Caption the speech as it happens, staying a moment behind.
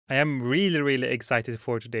I am really excited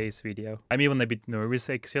for today's video. I'm even a bit nervous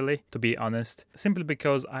actually, to be honest, simply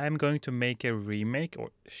because I am going to make a remake, or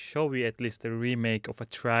show you at least a remake of a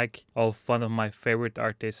track of one of my favorite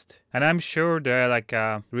artists. And I'm sure there are like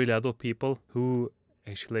really other people who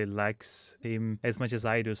actually likes him as much as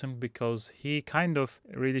I do, simply because he kind of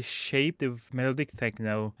really shaped the melodic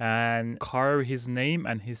techno and carved his name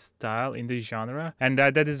and his style in the genre. And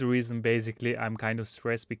that is the reason basically I'm kind of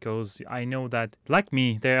stressed, because I know that, like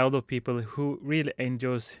me, there are other people who really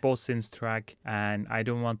enjoys Bodzin's track, and I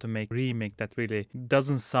don't want to make a remake that really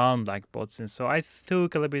doesn't sound like Bodzin. So I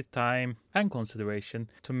took a little bit of time and consideration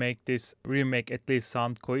to make this remake at least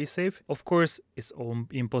sound cohesive. Of course, it's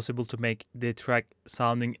impossible to make the track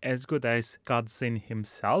sounding as good as Bodzin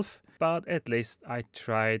himself, but at least I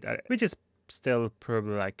tried, which is still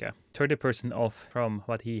probably like a 30% off from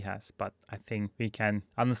what he has, but I think we can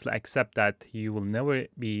honestly accept that he will never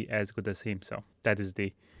be as good as him. So that is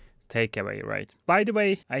the takeaway, right? By the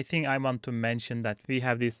way, I think I want to mention that we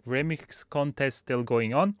have this remix contest still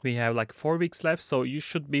going on. We have like 4 weeks left, so you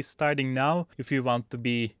should be starting now if you want to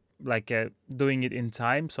be like doing it in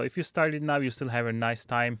time. So if you started now, you still have a nice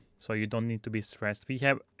time, so you don't need to be stressed. We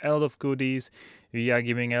have a lot of goodies, we are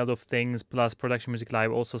giving a lot of things, plus Production Music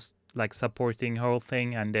Live also like supporting whole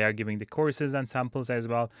thing, and they are giving the courses and samples as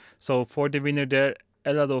well. So for the winner, there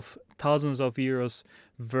are a lot of thousands of euros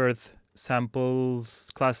worth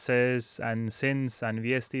samples, classes and synths and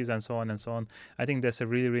VSTs and so on and so on. I think that's a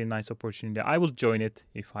really nice opportunity. I will join it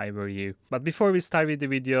if I were you. But before we start with the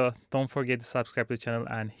video, don't forget to subscribe to the channel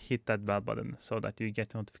and hit that bell button so that you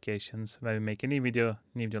get notifications when we make any new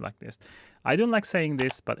video like this. I don't like saying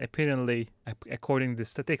this, but apparently, according to the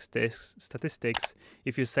statistics,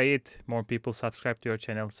 if you say it, more people subscribe to your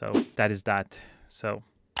channel. So that is that. So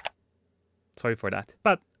sorry for that.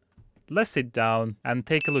 But let's sit down and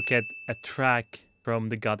take a look at a track from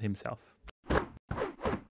the god himself.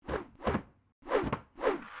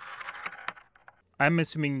 I'm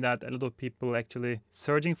assuming that a lot of people actually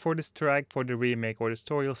searching for this track for the remake or the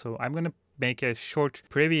tutorial, so I'm gonna make a short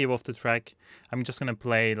preview of the track. I'm just gonna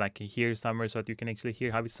play like here somewhere so that you can actually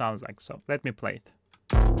hear how it sounds like. So let me play it.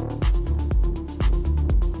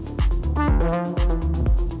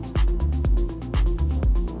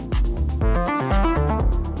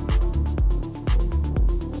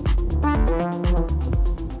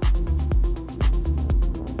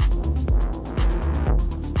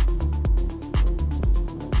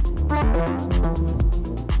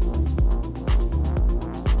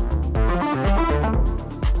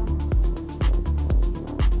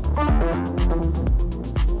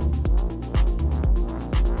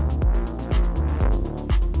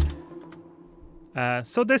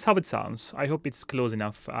 So that's how it sounds. I hope it's close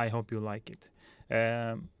enough. I hope you like it.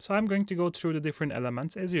 So I'm going to go through the different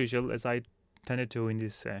elements as usual, as I tended to in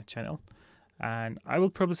this channel. And I will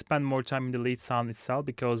probably spend more time in the lead sound itself,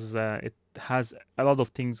 because it has a lot of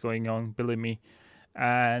things going on, believe me.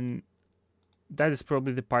 And that is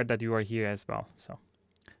probably the part that you are here as well. So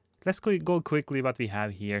let's go quickly what we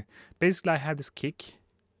have here. Basically, I have this kick.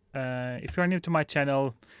 If you're new to my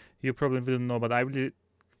channel, you probably wouldn't know, but I really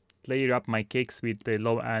layer up my kicks with the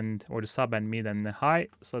low end or the sub and mid and the high,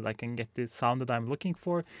 so that I can get the sound that I'm looking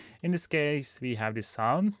for. In this case, we have this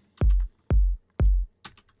sound.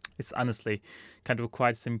 It's honestly kind of a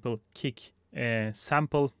quite simple kick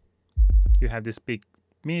sample. You have this big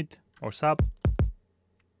mid or sub,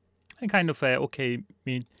 and kind of a okay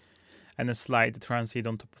mid, and a slight transient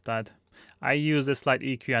on top of that. I use a slight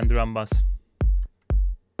EQ and drum bass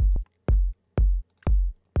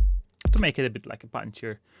to make it a bit like a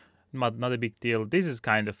puncher. Not a big deal. This is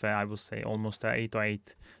kind of I would say almost a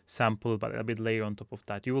 808 sample, but a bit layer on top of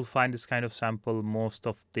that. You will find this kind of sample most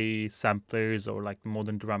of the samplers or like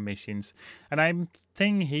modern drum machines, and I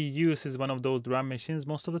think he uses one of those drum machines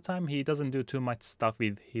most of the time. He doesn't do too much stuff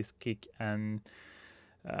with his kick and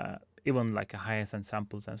even like a highs and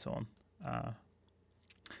samples and so on.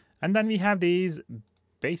 And then we have these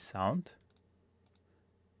bass sound.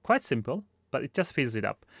 Quite simple, but it just fills it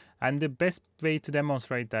up. And the best way to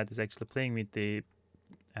demonstrate that is actually playing with the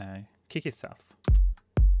kick itself.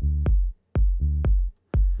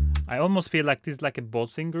 I almost feel like this is like a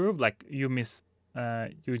Bodzin groove, like you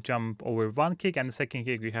jump over one kick, and the second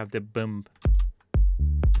kick you have the boom.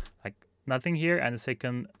 Like nothing here, and the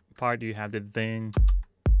second part you have the ding.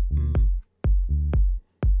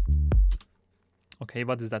 Okay,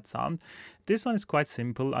 what is that sound? This one is quite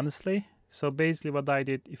simple, honestly. So basically what I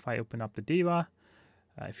did, if I open up the Diva,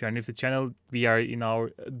 if you are new to the channel, we are in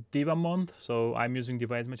our Diva month, so I'm using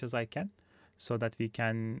Diva as much as I can, so that we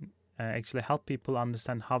can actually help people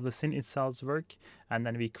understand how the synth itself work, and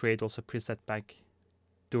then we create also preset pack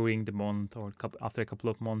during the month or after a couple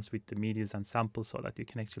of months with the MIDIs and samples, so that you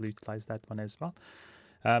can actually utilize that one as well.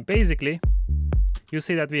 Basically, you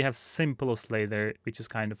see that we have simple oscillator, which is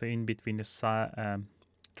kind of in between the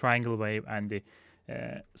triangle wave and the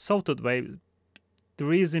sawtooth wave. The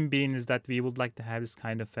reason being is that we would like to have this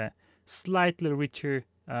kind of a slightly richer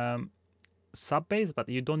sub bass, but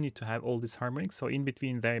you don't need to have all these harmonics, so in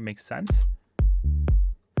between there makes sense.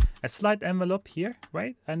 A slight envelope here,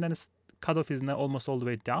 right? And then cutoff is now almost all the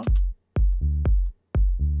way down.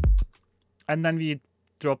 And then we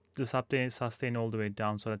drop the sustain all the way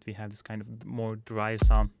down, so that we have this kind of more dry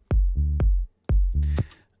sound.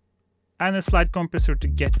 And a slight compressor to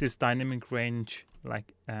get this dynamic range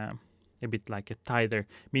like a bit like a tither,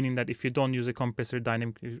 meaning that if you don't use a compressor,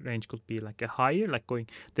 dynamic range could be like a higher, like going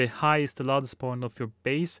the highest, the loudest point of your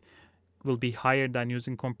bass will be higher than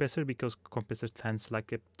using compressor, because compressor tends to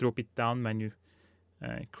like drop it down when you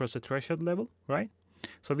cross a threshold level, right?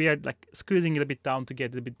 So we are like squeezing it a bit down to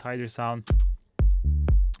get a bit tighter sound.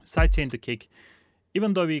 Sidechain to kick,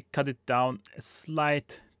 even though we cut it down, a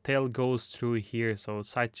slight tail goes through here, so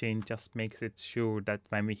sidechain just makes it sure that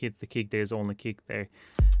when we hit the kick, there's only kick there.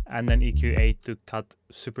 And then EQ8 to cut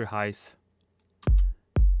super highs.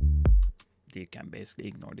 You can basically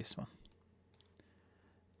ignore this one.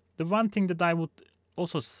 The one thing that I would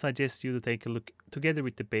also suggest you to take a look together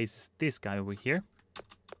with the bass is this guy over here.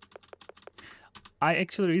 I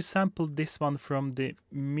actually resampled this one from the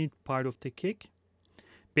mid part of the kick,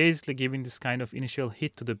 basically giving this kind of initial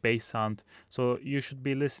hit to the bass sound. So you should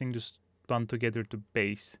be listening this one together to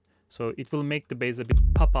bass. So it will make the bass a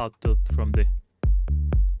bit pop out from the...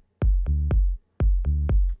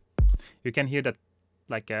 You can hear that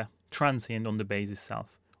like a transient on the bass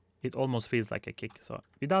itself. It almost feels like a kick. So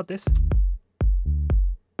without this,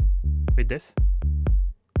 with this,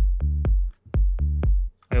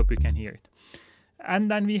 I hope you can hear it.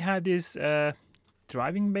 And then we have this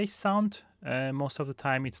driving bass sound. Most of the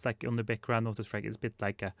time it's like on the background of the track. It's a bit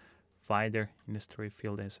like a wider in the stereo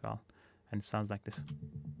field as well. And it sounds like this.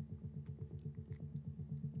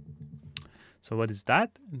 So what is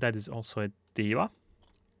that? That is also a diva.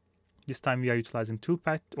 This time we are utilizing two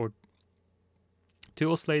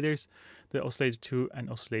oscillators, the oscillator 2 and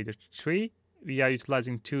oscillator 3. We are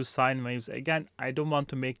utilizing two sine waves. Again, I don't want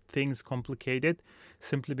to make things complicated,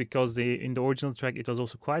 simply because in the original track it was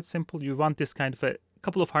also quite simple. You want this kind of a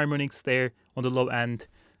couple of harmonics there on the low end,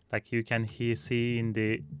 like you can see in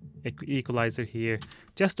the equalizer here,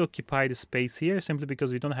 just to occupy the space here, simply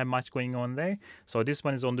because we don't have much going on there. So this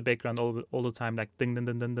one is on the background all the time, like ding ding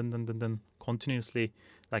ding ding ding ding ding ding, continuously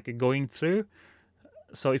like going through.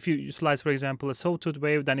 So if you utilize, for example, a sawtooth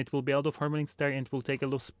wave, then it will be out of harmonics there, and it will take a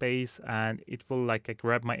lot of space, and it will like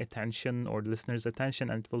grab my attention or the listener's attention,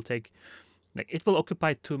 and it will take, like, it will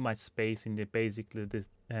occupy too much space in the basically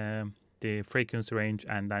the frequency range,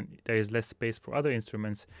 and then there is less space for other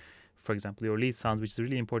instruments, for example your lead sounds, which is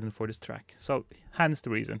really important for this track. So hence the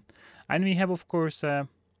reason. And we have, of course, an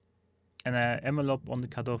envelope on the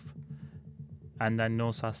cutoff, and then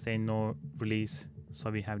no sustain, no release. So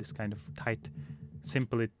we have this kind of tight,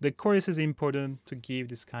 simple. The chorus is important to give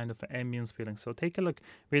this kind of ambience feeling. So take a look.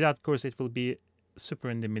 Without chorus it will be super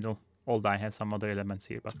in the middle, although I have some other elements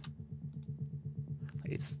here, but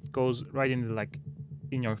it goes right in the, like,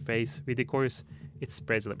 in your face. With the chorus it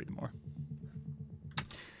spreads a little bit more.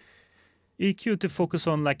 EQ to focus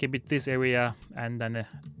on like a bit this area, and then a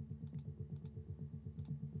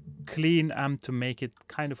clean amp to make it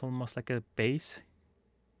kind of almost like a bass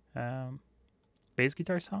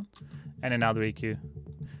guitar sound, and another EQ.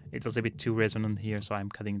 It was a bit too resonant here, so I'm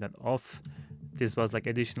cutting that off. This was like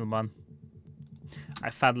additional one.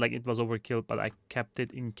 I felt like it was overkill, but I kept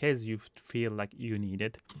it in case you feel like you need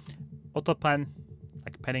it. Auto pan,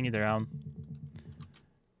 like panning it around.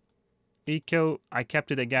 EQ, I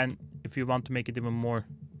kept it again if you want to make it even more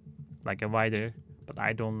like a wider, but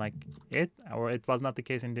I don't like it, or it was not the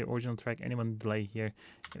case in the original track. Anyone delay here,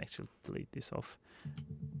 you can actually delete this off.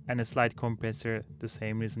 And a slight compressor, the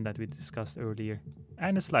same reason that we discussed earlier,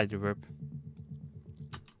 and a slight reverb.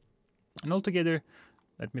 And altogether,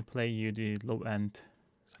 let me play you the low end.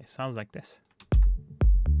 So it sounds like this.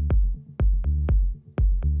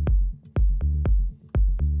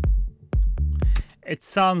 It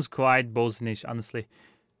sounds quite Bodzin-ish, honestly.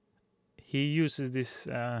 He uses this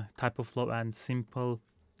type of low end, simple,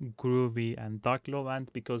 groovy and dark low end,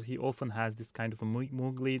 because he often has this kind of a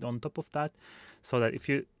Moog lead on top of that, so that if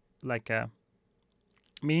you like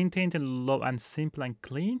maintain the low end simple and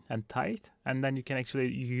clean and tight, and then you can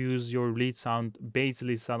actually use your lead sound, bass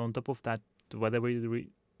lead sound on top of that, whatever the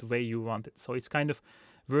way you want it. So it's kind of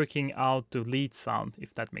working out the lead sound,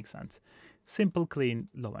 if that makes sense. simple, clean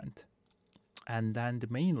low end. And then the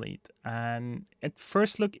main lead. And at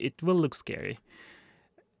first look, it will look scary,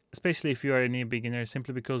 especially if you are a new beginner,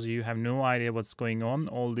 simply because you have no idea what's going on,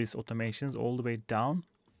 all these automations all the way down.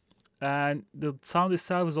 And the sound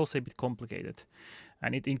itself is also a bit complicated.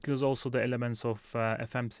 And it includes also the elements of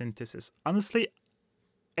FM synthesis. Honestly,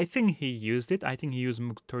 I think he used it. I think he used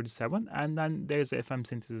Moog 37, and then there's a FM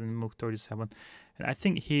synthesis in Moog 37. And I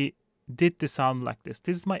think he did the sound like this.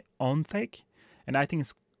 This is my own take, and I think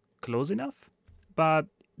it's close enough. But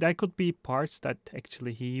there could be parts that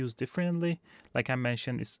actually he used differently. Like I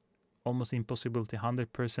mentioned, it's almost impossible to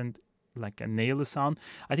 100% like nail the sound.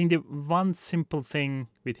 I think the one simple thing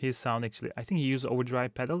with his sound, actually, I think he used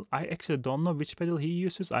overdrive pedal. I actually don't know which pedal he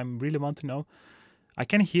uses. I really want to know. I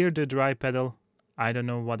can hear the dry pedal. I don't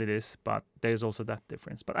know what it is, but there's also that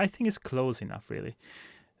difference. But I think it's close enough, really.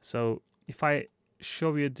 So if I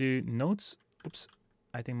show you the notes, oops,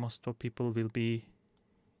 I think most of people will be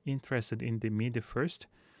interested in the MIDI first.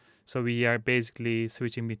 So we are basically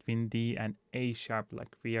switching between D and A sharp, like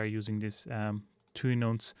we are using this 2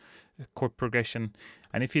 notes chord progression.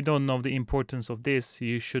 And if you don't know the importance of this,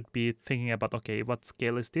 you should be thinking about, okay, what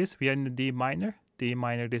scale is this? We are in the D minor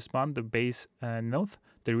this one, the bass note,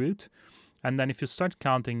 the root. And then if you start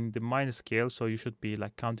counting the minor scale, so you should be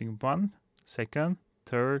like counting 1, 2nd,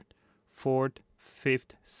 3rd, 4th,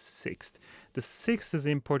 5th, 6th. The 6th is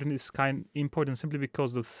important. It's important simply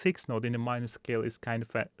because the 6th note in the minor scale is kind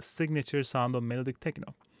of a signature sound of melodic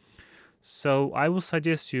techno. So I will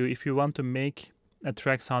suggest you, if you want to make a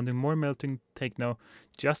track sounding more melodic techno,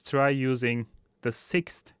 just try using the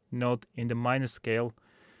 6th note in the minor scale,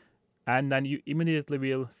 and then you immediately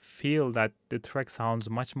will feel that the track sounds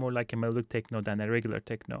much more like a melodic techno than a regular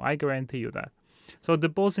techno. I guarantee you that. So the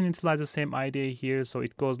Bodzin utilizes the same idea here, so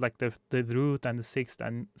it goes like the root and the 6th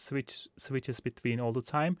and switches between all the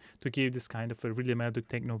time to give this kind of a really melodic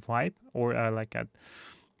techno vibe, or like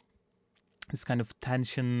this kind of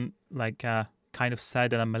tension, like a kind of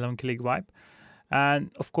sad and a melancholic vibe. And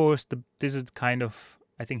of course, this is kind of,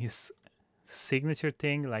 I think, his signature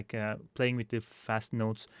thing, like playing with the fast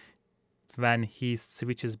notes when he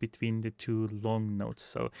switches between the 2 long notes.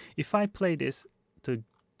 So if I play this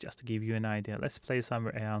just to give you an idea, let's play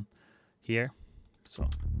somewhere around here. So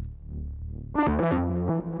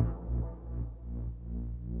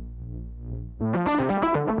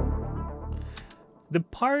the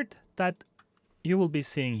part that you will be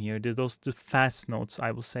seeing here, the fast notes,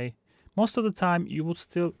 I will say, most of the time you would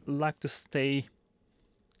still like to stay,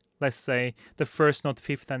 let's say, the 1st note,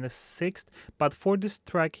 5th and the 6th, but for this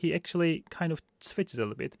track he actually kind of switches a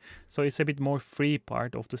little bit, so it's a bit more free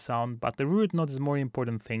part of the sound, but the root note is more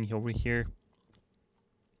important thing over here,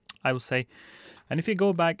 I would say. And if you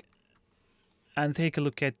go back and take a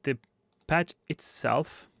look at the patch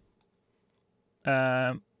itself,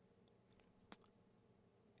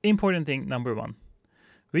 important thing number 1,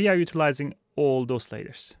 we are utilizing all those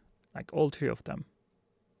oscillators, like all 3 of them.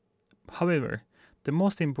 However, the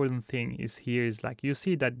most important thing is here is like you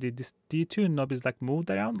see that this D2 knob is like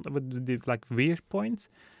moved around with the like weird points,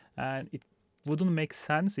 and it wouldn't make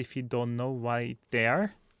sense if you don't know why they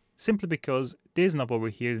are. Simply because this knob over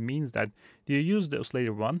here means that you use the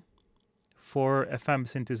oscillator 1 for FM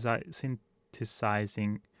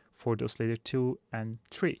synthesizing for the oscillator 2 and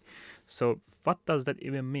 3. So what does that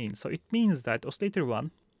even mean? So it means that oscillator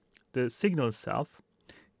 1, the signal itself,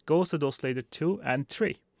 goes to the oscillator 2 and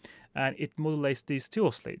 3. And it modulates these 2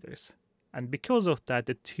 oscillators. And because of that,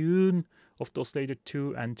 the tune of the oscillator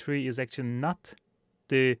 2 and 3 is actually not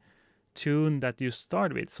the tune that you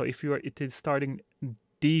start with. So if it is starting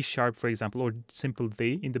D sharp, for example, or simple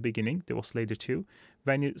D in the beginning, the oscillator 2,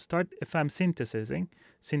 when you start FM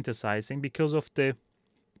synthesizing, because of the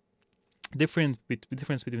difference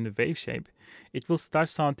between the wave shape, it will start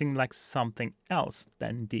sounding like something else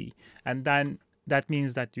than D. And then that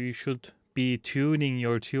means that you should be tuning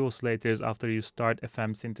your 2 oscillators after you start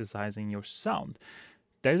FM synthesizing your sound.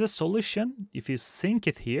 There's a solution. If you sync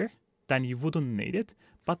it here, then you wouldn't need it,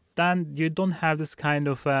 but then you don't have this kind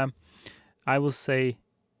of I will say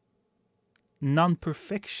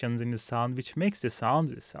non-perfections in the sound, which makes the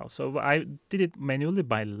sound itself. So I did it manually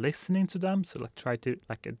by listening to them, so like try to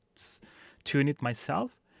tune it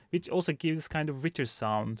myself, which also gives kind of richer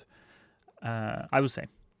sound, I would say.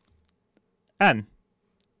 And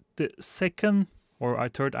the second or our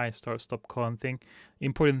third stop counting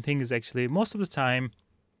important thing is actually most of the time,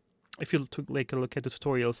 if you take a look at the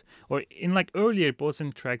tutorials or in like earlier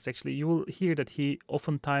Bodzin tracks, actually you will hear that he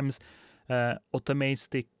oftentimes automates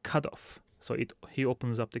the cutoff. So he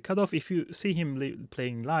opens up the cutoff. If you see him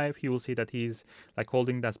playing live, you will see that he's like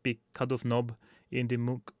holding that big cutoff knob in the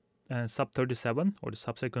Moog sub 37 or the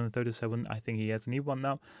subsequent 37. I think he has a new one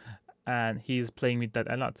now, and he's playing with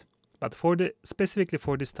that a lot. But for the specifically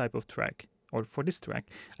for this type of track, or for this track,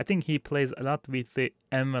 I think he plays a lot with the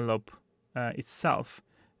envelope itself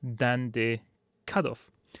than the cutoff.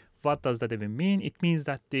 What does that even mean? It means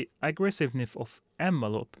that the aggressiveness of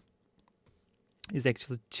envelope is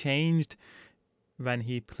actually changed when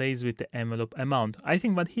he plays with the envelope amount. I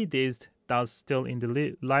think what he does still in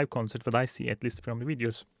the live concert, what I see at least from the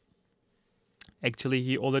videos, actually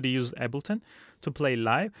he already used Ableton to play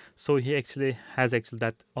live, so he actually has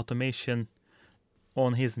that automation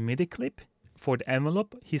on his MIDI clip. For the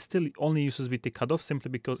envelope, he still only uses with the cutoff,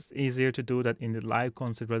 simply because it's easier to do that in the live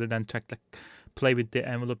concert rather than play with the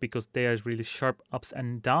envelope, because they are really sharp ups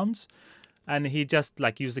and downs. And he just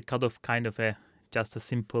use the cutoff kind of just a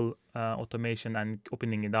simple automation and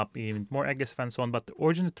opening it up even more aggressive and so on. But the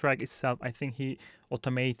original track itself, I think he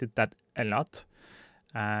automated that a lot.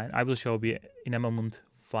 And I will show you in a moment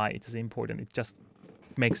why it is important. It just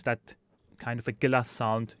makes that kind of a glass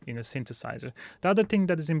sound in a synthesizer. The other thing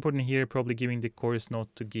that is important here, probably giving the chorus note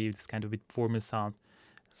to give this kind of a formal sound.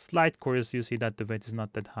 Slight chorus, you see that the weight is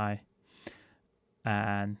not that high.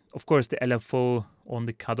 And of course the LFO on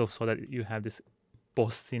the cutoff, so that you have this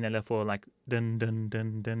bossing LFO like dun dun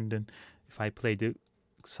dun dun dun. If I play the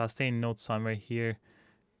sustain note somewhere here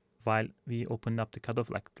while we open up the cutoff,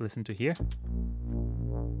 like listen to here.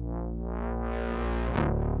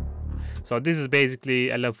 So this is basically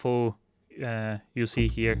LFO you see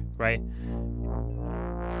here, right?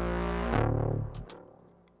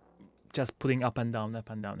 Just putting up and down, up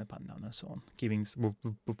and down, up and down, and so on, giving this whoop,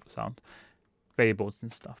 whoop, whoop sound. Very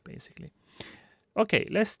Bodzin stuff, basically. Okay,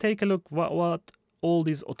 let's take a look what all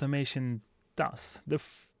this automation does. The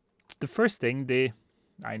first thing, the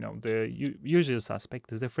usual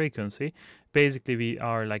suspect is the frequency. Basically, we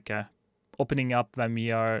are opening up when we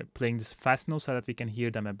are playing this fast notes so that we can hear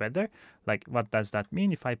them better. Like, what does that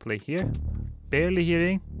mean? If I play here, barely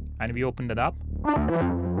hearing, and we open that up,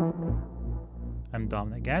 I'm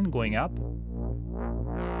down again, going up,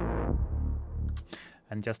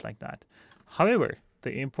 and just like that. However,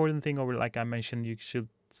 the important thing over, like I mentioned, you should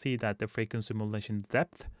see that the frequency modulation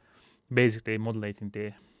depth, basically modulating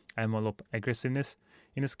the envelope aggressiveness.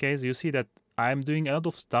 In this case, you see that I'm doing a lot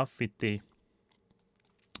of stuff with the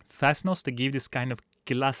fast notes to give this kind of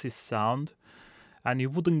glassy sound, and you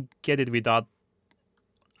wouldn't get it without,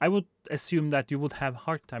 I would assume that you would have a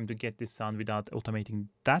hard time to get this sound without automating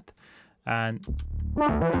that. And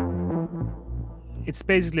it's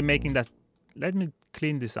basically making that. Let me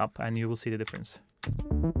clean this up and you will see the difference.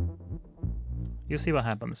 You see what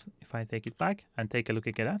happens if I take it back and take a look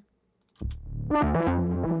at that.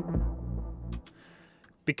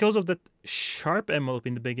 Because of that sharp envelope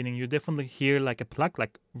in the beginning, you definitely hear like a pluck,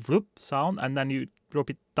 like whoop sound, and then you drop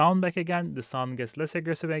it down back again, the sound gets less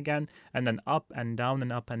aggressive again, and then up and down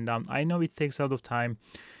and up and down. I know it takes a lot of time,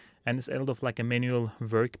 and it's a lot of like a manual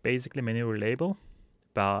work, basically manual label,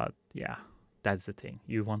 but yeah, that's the thing.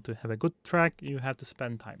 You want to have a good track, you have to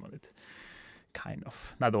spend time on it. Kind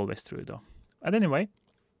of. Not always true though. But anyway,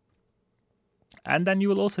 and then you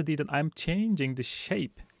will also see that I'm changing the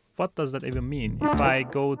shape. What does that even mean? If I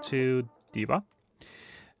go to Diva,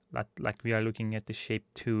 like we are looking at the shape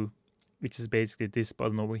 2, which is basically this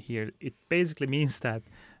button over here, it basically means that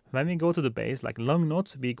when we go to the bass, like long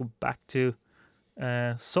notes, we go back to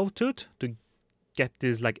sawtooth to get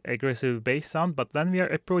this like aggressive bass sound. But when we are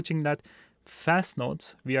approaching that fast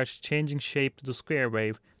notes, we are changing shape to the square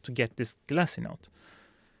wave to get this glassy note.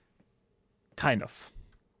 Kind of,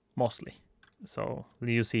 mostly. So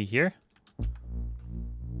you see here.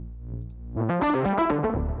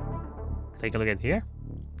 Take a look at here.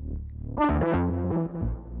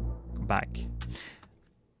 Go back.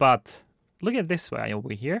 But look at this way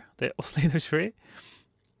over here, the oscillator tree.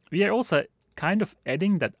 We are also kind of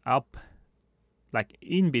adding that up, like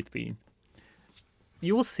in between.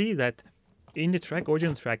 You will see that in the track,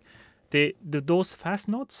 original track, those fast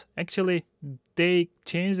notes, actually, they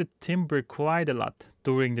change the timbre quite a lot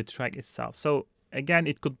during the track itself. So again,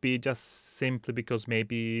 it could be just simply because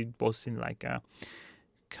maybe Bodzin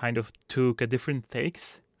kind of took a different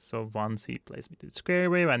takes. So once he plays with the square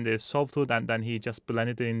wave and the sawtooth, and then he just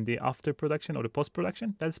blended it in the after production or the post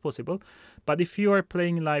production. That's possible. But if you are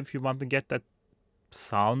playing live, if you want to get that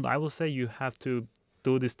sound, I will say you have to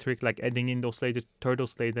do this trick, like adding in those third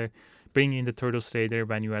oscillator, bringing in the third oscillator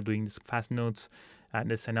when you are doing these fast notes, and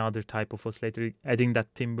there's another type of oscillator, adding that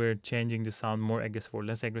timbre, changing the sound more aggressive or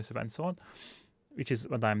less aggressive, and so on, which is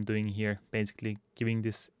what I'm doing here, basically giving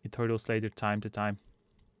this third oscillator time to time.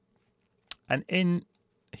 And in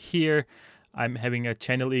here, I'm having a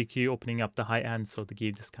channel EQ opening up the high end, so to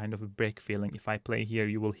give this kind of a break feeling. If I play here,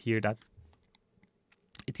 you will hear that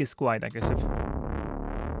it is quite aggressive.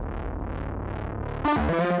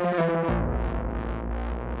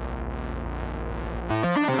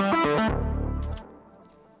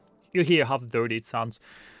 You hear how dirty it sounds.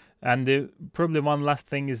 And probably one last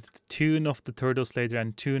thing is the tune of the third oscillator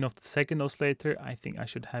and tune of the second oscillator. I think I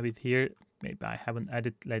should have it here. Maybe I haven't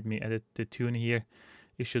added. Let me edit the tune here.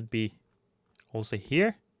 It should be also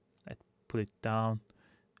here. Let's put it down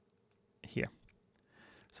here.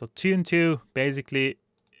 So tune 2, basically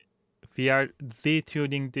we are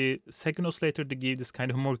detuning the second oscillator to give this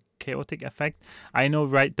kind of more chaotic effect. I know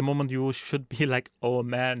right the moment you should be like, oh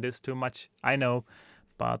man, there's too much. I know.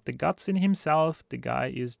 But the guts in himself, the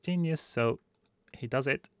guy is genius, so he does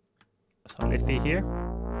it. So let's see here.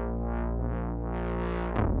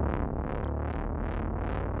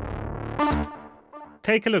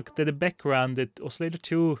 Take a look at the background. That oscillator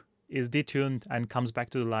 2 is detuned and comes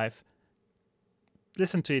back to life.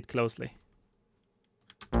 Listen to it closely.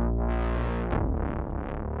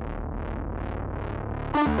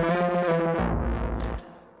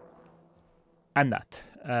 And that.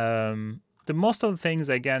 The most of the things,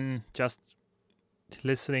 again, just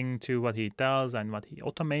listening to what he does and what he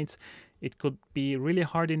automates, it could be really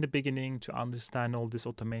hard in the beginning to understand all these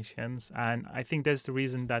automations. And I think that's the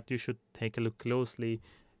reason that you should take a look closely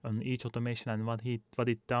on each automation and what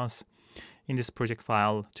it does in this project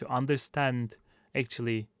file to understand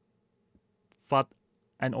actually what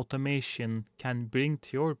an automation can bring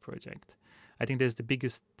to your project. I think that's the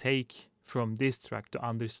biggest take from this track, to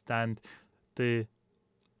understand the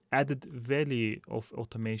added value of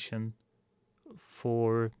automation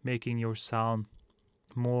for making your sound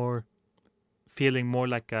more feeling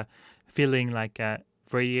like a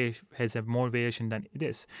has a more variation than it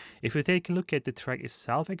is. If you take a look at the track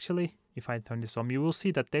itself, actually, if I turn this on, you will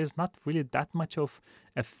see that there's not really that much of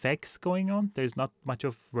effects going on. There's not much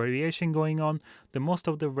of variation going on. The most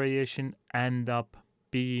of the variation end up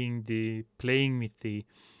being the playing with the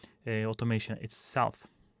automation itself.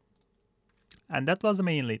 And that was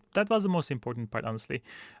the most important part, honestly.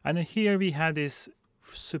 And here we have this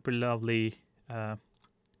super lovely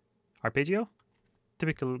arpeggio,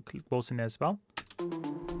 typical Bodzin as well.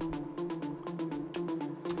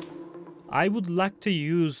 I would like to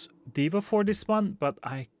use Diva for this one, but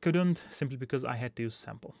I couldn't, simply because I had to use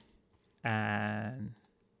sample and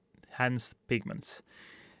hence Pigments.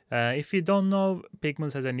 If you don't know,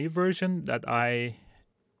 Pigments has a new version that I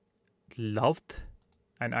loved,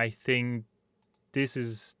 and I think this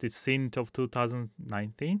is the synth of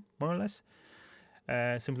 2019, more or less,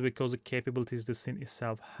 simply because the capabilities the synth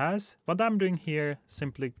itself has. What I'm doing here,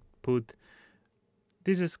 simply put,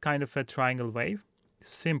 this is kind of a triangle wave,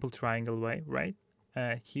 simple triangle wave, right,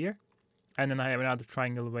 here. And then I have another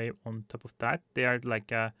triangle wave on top of that. They are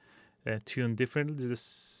like tuned differently. This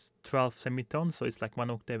is 12 semitones, so it's like one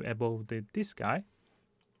octave above this guy.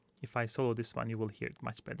 If I solo this one, you will hear it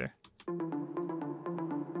much better.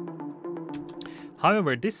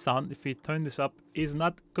 However, this sound, if we turn this up, is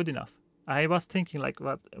not good enough. I was thinking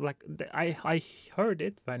I heard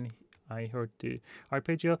it when I heard the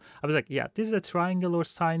arpeggio. I was like, yeah, this is a triangle or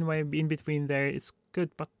sine wave in between there. It's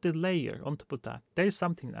good, but the layer on top of that, there is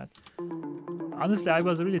something that, honestly, I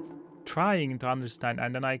was really trying to understand,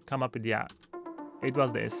 and then I come up with, yeah, it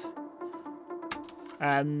was this.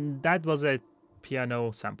 And that was a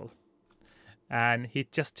piano sample. And he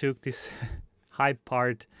just took this high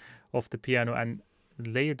part of the piano and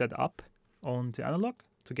layered that up on the analog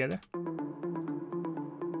together.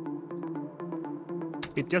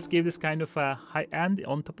 It just gave this kind of a high end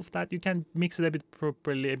on top of that. You can mix it a bit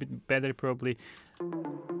properly, a bit better probably.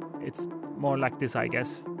 It's more like this, I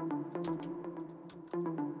guess.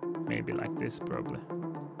 Maybe like this, probably.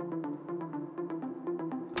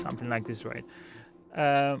 Something like this, right?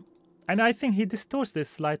 And I think he distorts this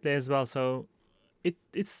slightly as well, so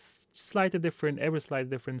it's slightly different, ever slightly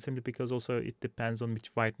different, simply because also it depends on which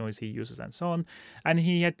white noise he uses and so on. And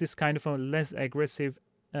he had this kind of a less aggressive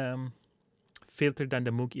filter than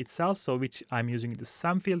the Moog itself, so which I'm using the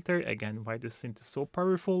SAM filter. Again, why this synth is so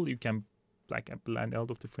powerful, you can like blend a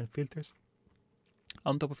lot of different filters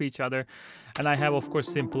on top of each other. And I have, of course,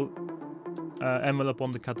 simple envelope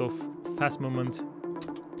on the cutoff, fast movement.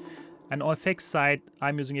 And on effects side,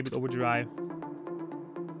 I'm using a bit overdrive,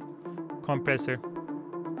 compressor,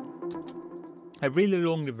 a really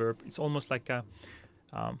long reverb. It's almost like a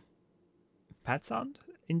pad sound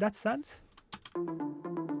in that sense.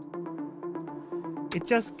 It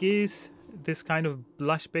just gives this kind of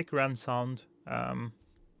blush background sound, and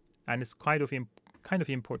it's kind of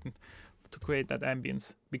important to create that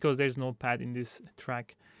ambience because there's no pad in this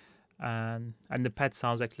track, and the pad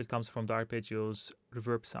sounds actually comes from the arpeggios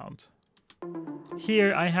reverb sound.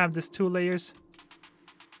 Here I have these 2 layers,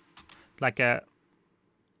 like a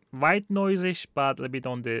white noise-ish, but a little bit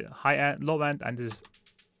on the high end, low end, and this is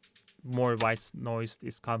more white noise.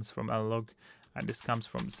 This comes from analog, and this comes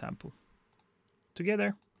from the sample.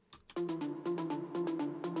 Together,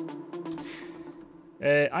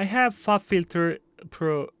 I have FabFilter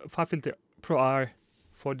Pro R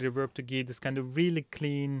for the reverb to give this kind of really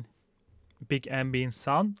clean, big ambient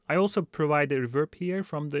sound. I also provide a reverb here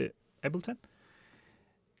from the Ableton.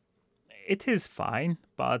 It is fine,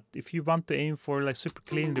 but if you want to aim for like super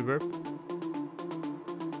clean reverb,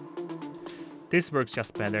 this works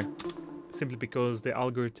just better. Simply because the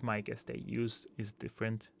algorithm I guess they use is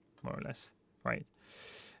different, more or less, right?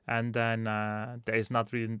 And then there is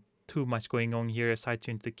not really too much going on here aside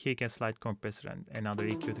to the kick, a slide compressor, and another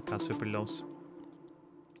EQ to cut super lows.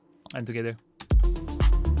 And together.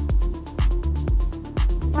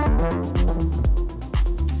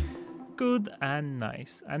 Good and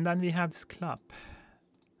nice. And then we have this clap.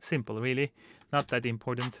 Simple, really. Not that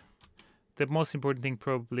important. The most important thing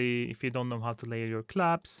probably, if you don't know how to layer your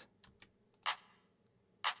claps,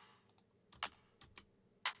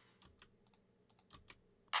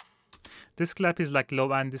 this clap is like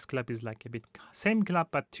low and this clap is like a bit same clap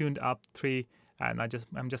but tuned up 3, and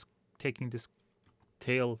I'm just taking this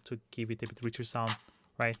tail to give it a bit richer sound,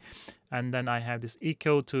 right? And then I have this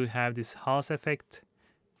echo to have this Haas effect,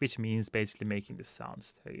 which means basically making the sound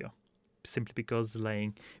stereo. Simply because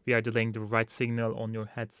we are delaying the right signal on your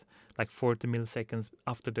heads like 40 milliseconds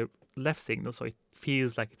after the left signal, so it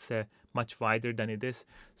feels like it's much wider than it is.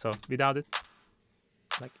 So without it,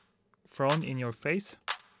 like front in your face,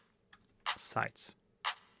 sides,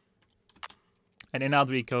 and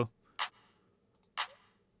another echo,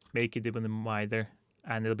 make it even wider,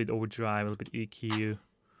 and a little bit overdrive, a little bit EQ,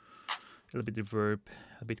 a little bit reverb,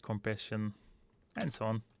 a bit compression, and so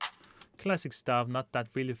on. Classic stuff, not that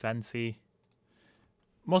really fancy.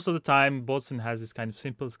 Most of the time, Bodzin has this kind of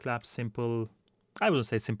simple claps, I wouldn't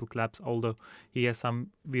say simple claps, although he has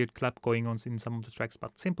some weird clap going on in some of the tracks,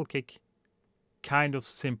 but simple kick, kind of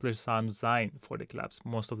simpler sound design for the claps.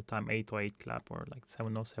 Most of the time 808 clap or like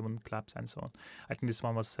 707 claps and so on. I think this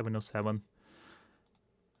one was 707.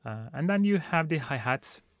 And then you have the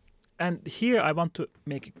hi-hats. And here I want to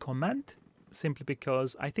make a comment, simply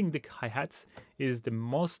because I think the hi-hats is the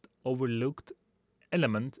most overlooked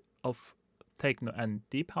element of techno and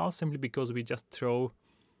deep house, simply because we just throw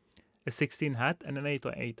a 16 hat and an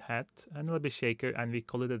 808 hat and a little bit shaker and we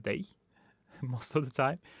call it a day most of the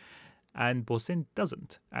time. And Bodzin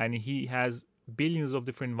doesn't, and he has billions of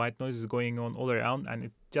different white noises going on all around, and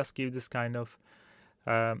it just gives this kind of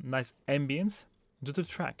nice ambience to the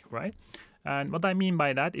track, right? And what I mean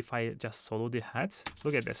by that, if I just solo the hats,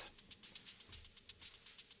 look at this.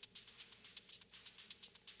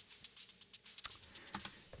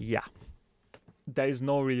 Yeah, there is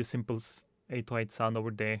no really simple 808 sound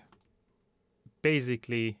over there.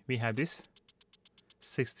 Basically, we have this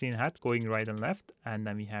 16 hat going right and left, and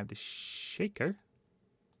then we have the shaker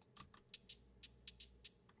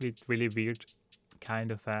with really weird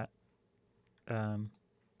kind of a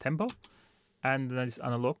tempo, and then this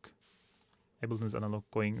analog, Ableton's analog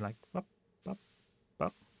going like up, up,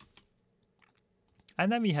 up,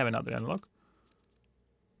 and then we have another analog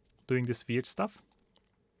doing this weird stuff.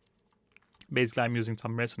 Basically, I'm using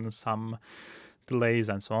some resonance, some delays,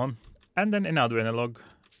 and so on, and then another analog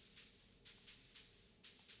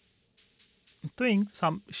doing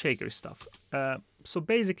some shaker stuff. So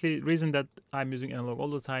basically, the reason that I'm using analog all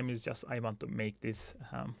the time is just I want to make this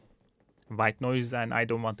white noise, and I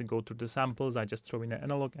don't want to go through the samples. I just throw in an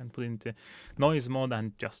analog and put it into noise mode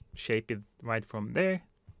and just shape it right from there.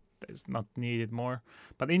 There's not needed more.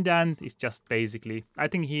 But in the end, it's just basically, I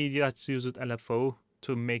think he just uses LFO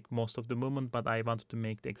to make most of the movement, but I wanted to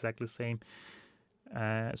make the exactly same.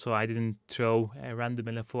 So I didn't throw a random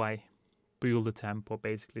LFO. I build the tempo,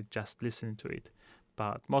 basically just listen to it.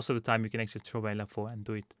 But most of the time you can actually throw LFO and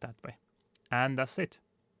do it that way. And that's it,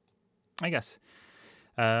 I guess.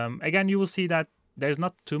 Again, you will see that there's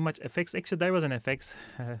not too much effects. Actually, there was an effects,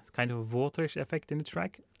 kind of a waterish effect in the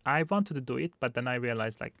track. I wanted to do it, but then I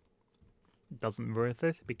realized like it doesn't worth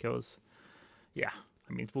it because, yeah,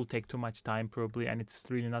 I mean, it will take too much time probably, and it's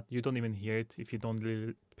really not, you don't even hear it if you don't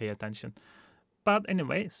really pay attention. But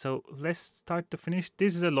anyway, so let's start to finish.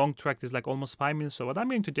 This is a long track, this is like almost 5 minutes. So what I'm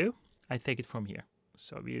going to do, I take it from here.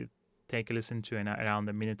 So we take a listen to around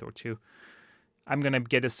a minute or two. I'm gonna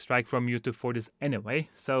get a strike from YouTube for this anyway.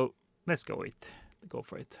 So let's go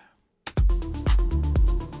for it.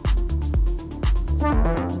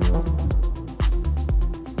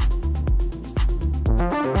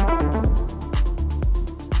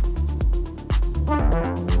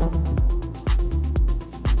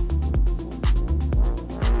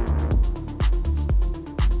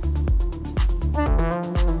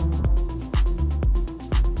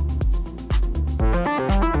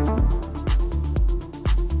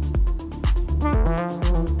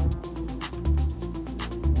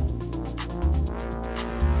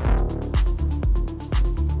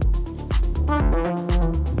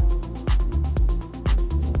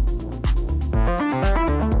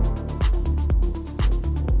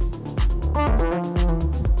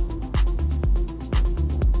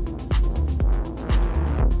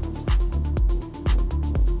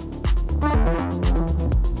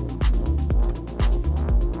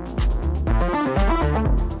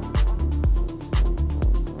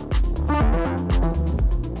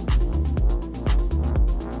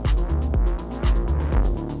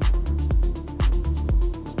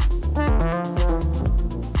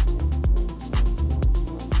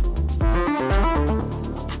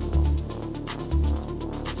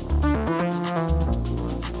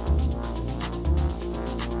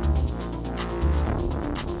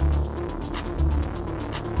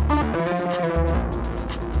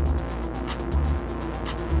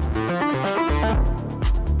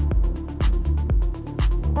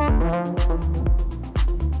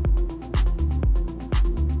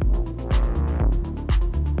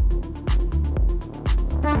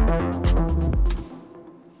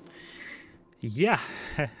 Yeah,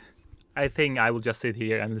 I think I will just sit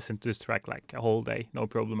here and listen to this track like a whole day, no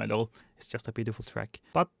problem at all. It's just a beautiful track.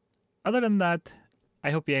 But other than that,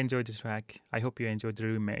 I hope you enjoyed this track. I hope you enjoyed the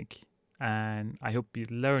remake, and I hope you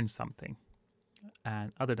learned something.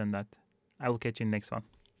 And other than that, I will catch you in the next one.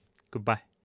 Goodbye.